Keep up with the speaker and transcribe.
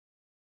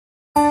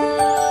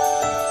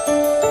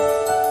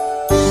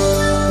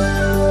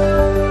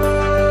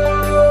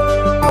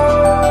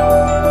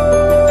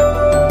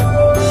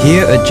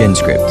Here at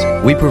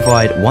GenScript, we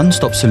provide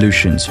one-stop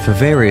solutions for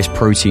various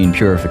protein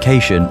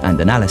purification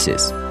and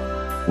analysis.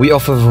 We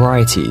offer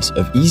varieties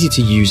of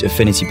easy-to-use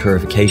affinity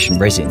purification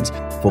resins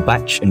for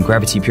batch and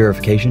gravity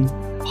purification,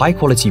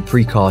 high-quality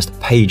precast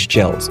page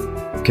gels,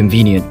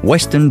 convenient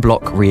Western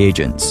blot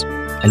reagents,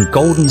 and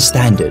golden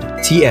standard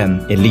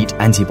TM Elite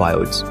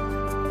antibiotics.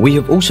 We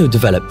have also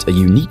developed a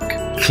unique,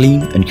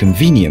 clean and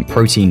convenient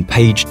protein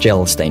page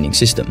gel staining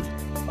system,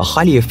 a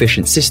highly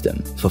efficient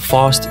system for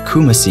fast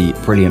Kumasi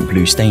Brilliant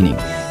Blue staining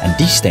and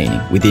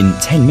destaining within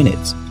 10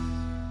 minutes.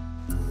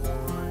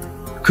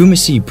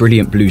 Kumasi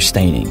Brilliant Blue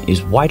staining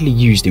is widely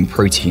used in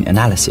protein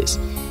analysis,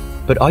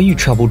 but are you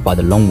troubled by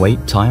the long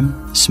wait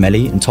time,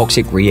 smelly and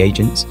toxic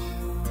reagents,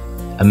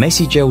 a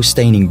messy gel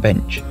staining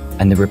bench,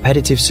 and the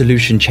repetitive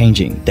solution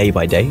changing day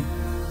by day?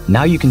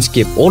 Now you can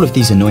skip all of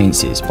these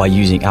annoyances by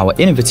using our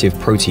innovative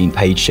protein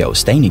page gel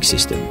staining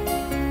system.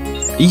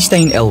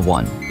 eStain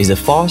L1 is a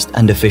fast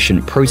and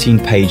efficient protein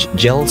page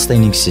gel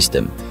staining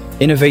system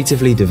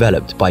innovatively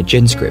developed by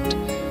GenScript.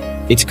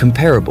 It's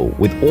comparable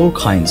with all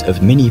kinds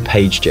of mini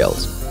page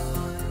gels.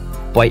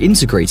 By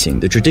integrating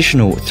the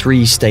traditional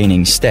 3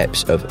 staining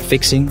steps of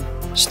fixing,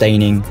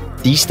 staining,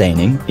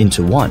 destaining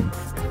into one,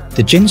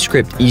 the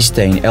GenScript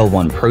eStain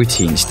L1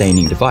 protein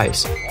staining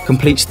device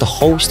completes the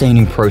whole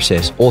staining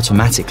process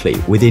automatically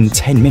within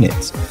 10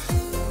 minutes.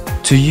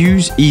 To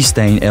use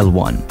eStain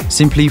L1,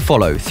 simply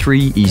follow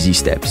 3 easy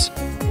steps.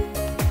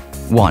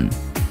 1.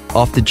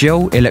 After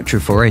gel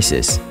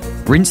electrophoresis,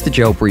 rinse the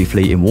gel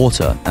briefly in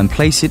water and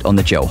place it on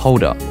the gel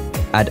holder.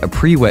 Add a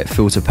pre-wet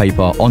filter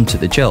paper onto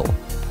the gel.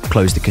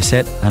 Close the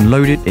cassette and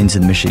load it into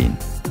the machine.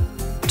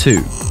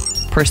 2.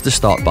 Press the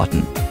start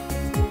button.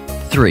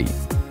 3.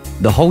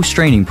 The whole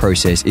staining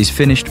process is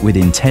finished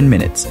within 10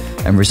 minutes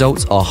and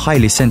results are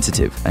highly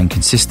sensitive and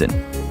consistent.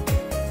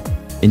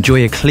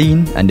 Enjoy a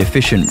clean and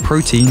efficient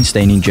protein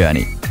staining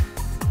journey.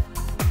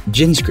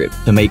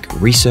 GenScript to make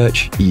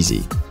research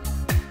easy.